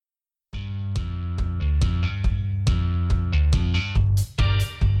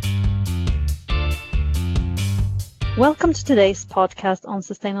Welcome to today's podcast on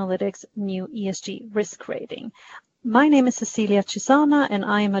Sustainalytics' new ESG risk rating. My name is Cecilia Chisana and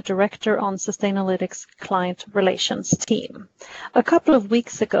I am a director on Sustainalytics' client relations team. A couple of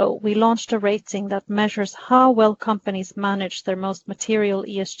weeks ago, we launched a rating that measures how well companies manage their most material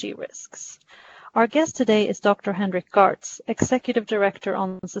ESG risks. Our guest today is Dr. Henrik Gartz, Executive Director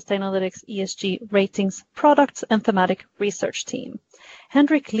on Sustainalytics ESG Ratings Products and Thematic Research Team.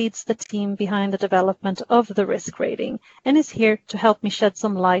 Henrik leads the team behind the development of the risk rating and is here to help me shed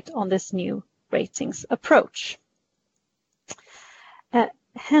some light on this new ratings approach.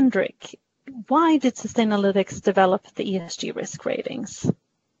 Henrik, why did Sustainalytics develop the ESG risk ratings?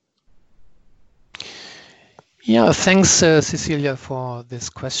 Yeah, thanks, Cecilia, for this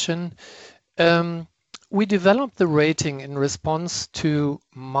question. We developed the rating in response to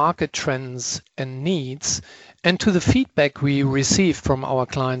market trends and needs and to the feedback we received from our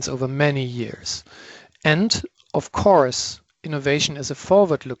clients over many years. And of course, innovation is a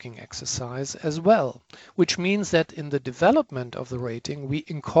forward-looking exercise as well, which means that in the development of the rating, we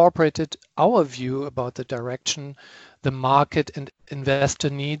incorporated our view about the direction the market and investor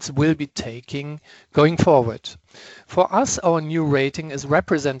needs will be taking going forward. For us, our new rating is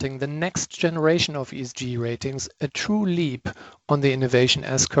representing the next generation of ESG ratings, a true leap on the innovation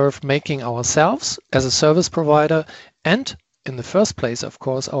S-curve, making ourselves as a service provider and, in the first place, of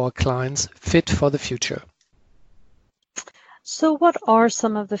course, our clients fit for the future. So what are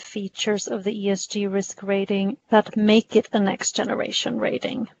some of the features of the ESG risk rating that make it a next generation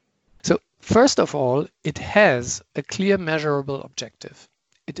rating? So first of all, it has a clear measurable objective.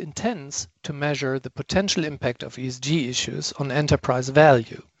 It intends to measure the potential impact of ESG issues on enterprise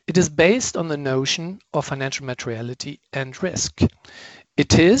value. It is based on the notion of financial materiality and risk.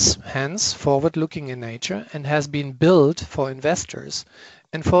 It is, hence, forward-looking in nature and has been built for investors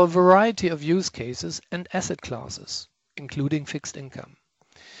and for a variety of use cases and asset classes, including fixed income.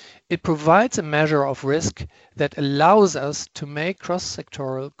 It provides a measure of risk that allows us to make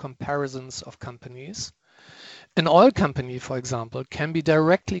cross-sectoral comparisons of companies. An oil company, for example, can be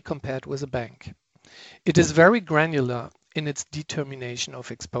directly compared with a bank. It is very granular in its determination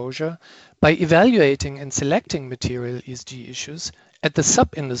of exposure by evaluating and selecting material ESG issues at the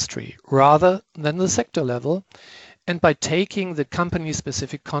sub-industry rather than the sector level, and by taking the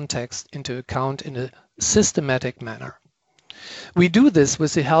company-specific context into account in a systematic manner. We do this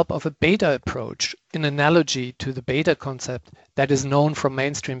with the help of a beta approach, in analogy to the beta concept that is known from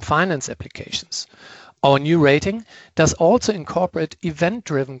mainstream finance applications. Our new rating does also incorporate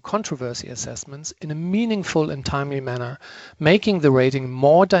event-driven controversy assessments in a meaningful and timely manner, making the rating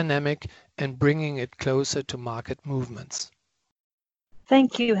more dynamic and bringing it closer to market movements.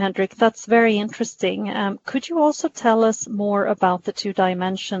 Thank you, Henrik. That's very interesting. Could you also tell us more about the two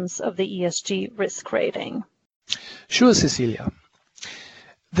dimensions of the ESG risk rating? Sure, Cecilia.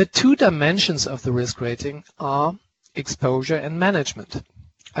 The two dimensions of the risk rating are exposure and management.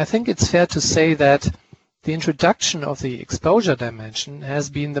 I think it's fair to say that the introduction of the exposure dimension has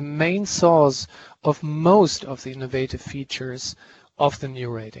been the main source of most of the innovative features of the new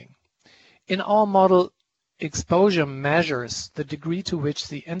rating. In our model, exposure measures the degree to which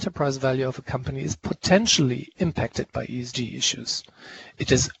the enterprise value of a company is potentially impacted by ESG issues.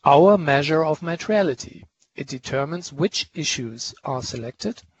 It is our measure of materiality. It determines which issues are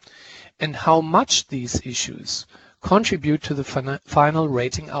selected and how much these issues contribute to the final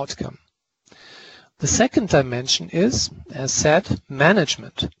rating outcome. The second dimension is, as said,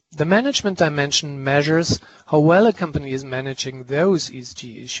 management. The management dimension measures how well a company is managing those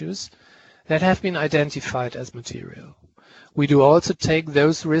ESG issues that have been identified as material. We do also take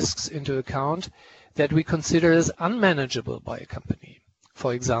those risks into account that we consider as unmanageable by a company.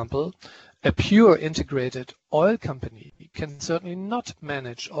 For example, a pure integrated oil company can certainly not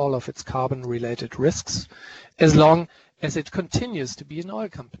manage all of its carbon-related risks as long as it continues to be an oil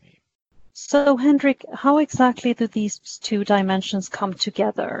company. So, Henrik, how exactly do these two dimensions come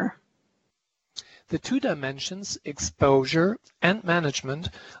together? The two dimensions, exposure and management,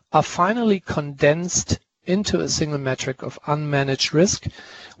 are finally condensed into a single metric of unmanaged risk,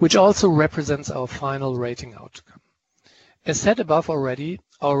 which also represents our final rating outcome. As said above already,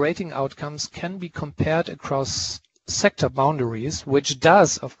 our rating outcomes can be compared across sector boundaries, which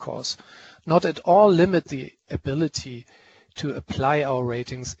does, of course, not at all limit the ability to apply our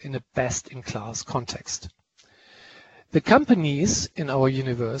ratings in a best-in-class context. The companies in our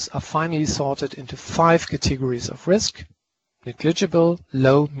universe are finally sorted into 5 categories of risk: negligible,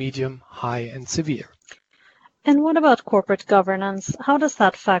 low, medium, high, and severe. And what about corporate governance? How does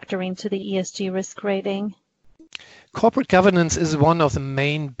that factor into the ESG risk rating? Corporate governance is one of the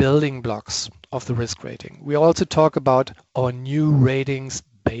main building blocks of the risk rating. We also talk about our new ratings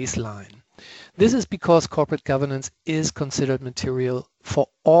baseline. This is because corporate governance is considered material for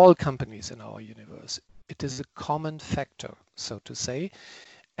all companies in our universe. It is a common factor, so to say,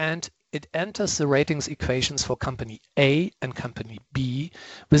 and it enters the ratings equations for company A and company B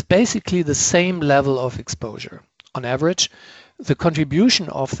with basically the same level of exposure. On average, the contribution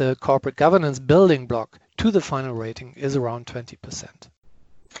of the corporate governance building block to the final rating is around 20%.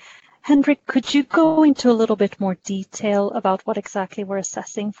 Hendrik, could you go into a little bit more detail about what exactly we're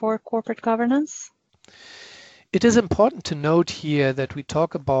assessing for corporate governance? It is important to note here that we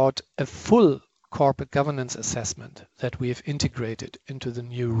talk about a full corporate governance assessment that we have integrated into the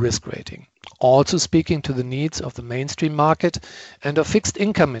new risk rating, also speaking to the needs of the mainstream market and of fixed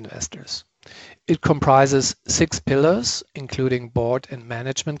income investors. It comprises 6 pillars, including board and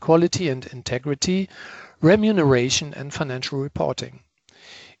management quality and integrity, remuneration, and financial reporting.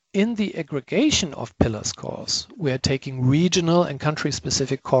 In the aggregation of pillar scores, we are taking regional and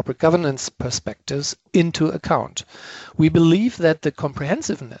country-specific corporate governance perspectives into account. We believe that the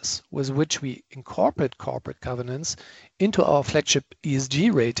comprehensiveness with which we incorporate corporate governance into our flagship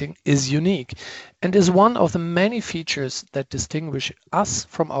ESG rating is unique and is one of the many features that distinguish us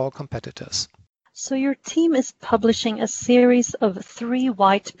from our competitors. So your team is publishing a series of 3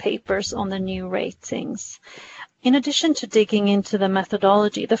 white papers on the new ratings. In addition to digging into the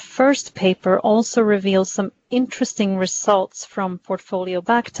methodology, the first paper also reveals some interesting results from portfolio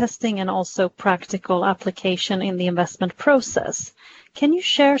backtesting and also practical application in the investment process. Can you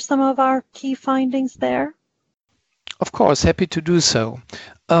share some of our key findings there? Of course, happy to do so.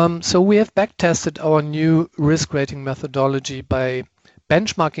 So we have backtested our new risk rating methodology by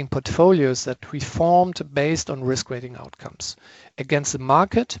benchmarking portfolios that we formed based on risk rating outcomes against the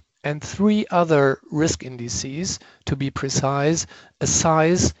market and 3 other risk indices, to be precise, a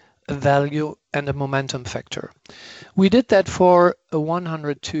size, a value, and a momentum factor. We did that for a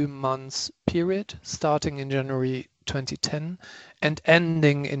 102 months period, starting in January 2010 and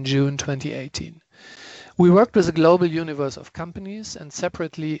ending in June 2018. We worked with a global universe of companies and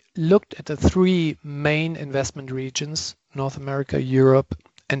separately looked at the 3 main investment regions, North America, Europe,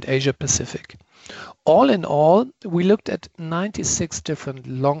 and Asia Pacific. All in all, we looked at 96 different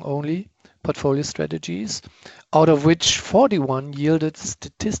long-only portfolio strategies, out of which 41 yielded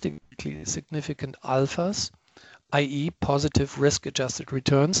statistically significant alphas, i.e. positive risk-adjusted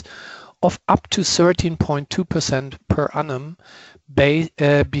returns, of up to 13.2% per annum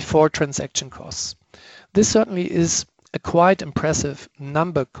before transaction costs. This certainly is a quite impressive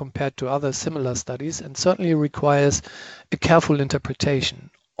number compared to other similar studies and certainly requires a careful interpretation.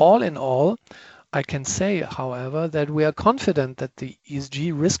 All in all, I can say, however, that we are confident that the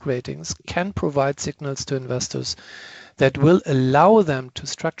ESG risk ratings can provide signals to investors that will allow them to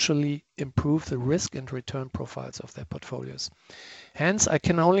structurally improve the risk and return profiles of their portfolios. Hence, I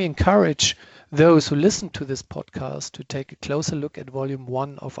can only encourage those who listen to this podcast to take a closer look at Volume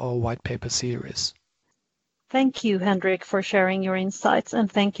 1 of our white paper series. Thank you, Hendrik, for sharing your insights,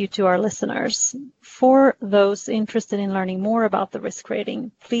 and thank you to our listeners. For those interested in learning more about the risk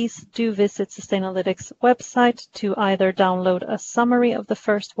rating, please do visit Sustainalytics' website to either download a summary of the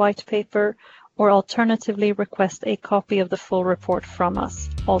first white paper or alternatively request a copy of the full report from us,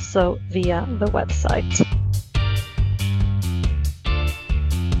 also via the website.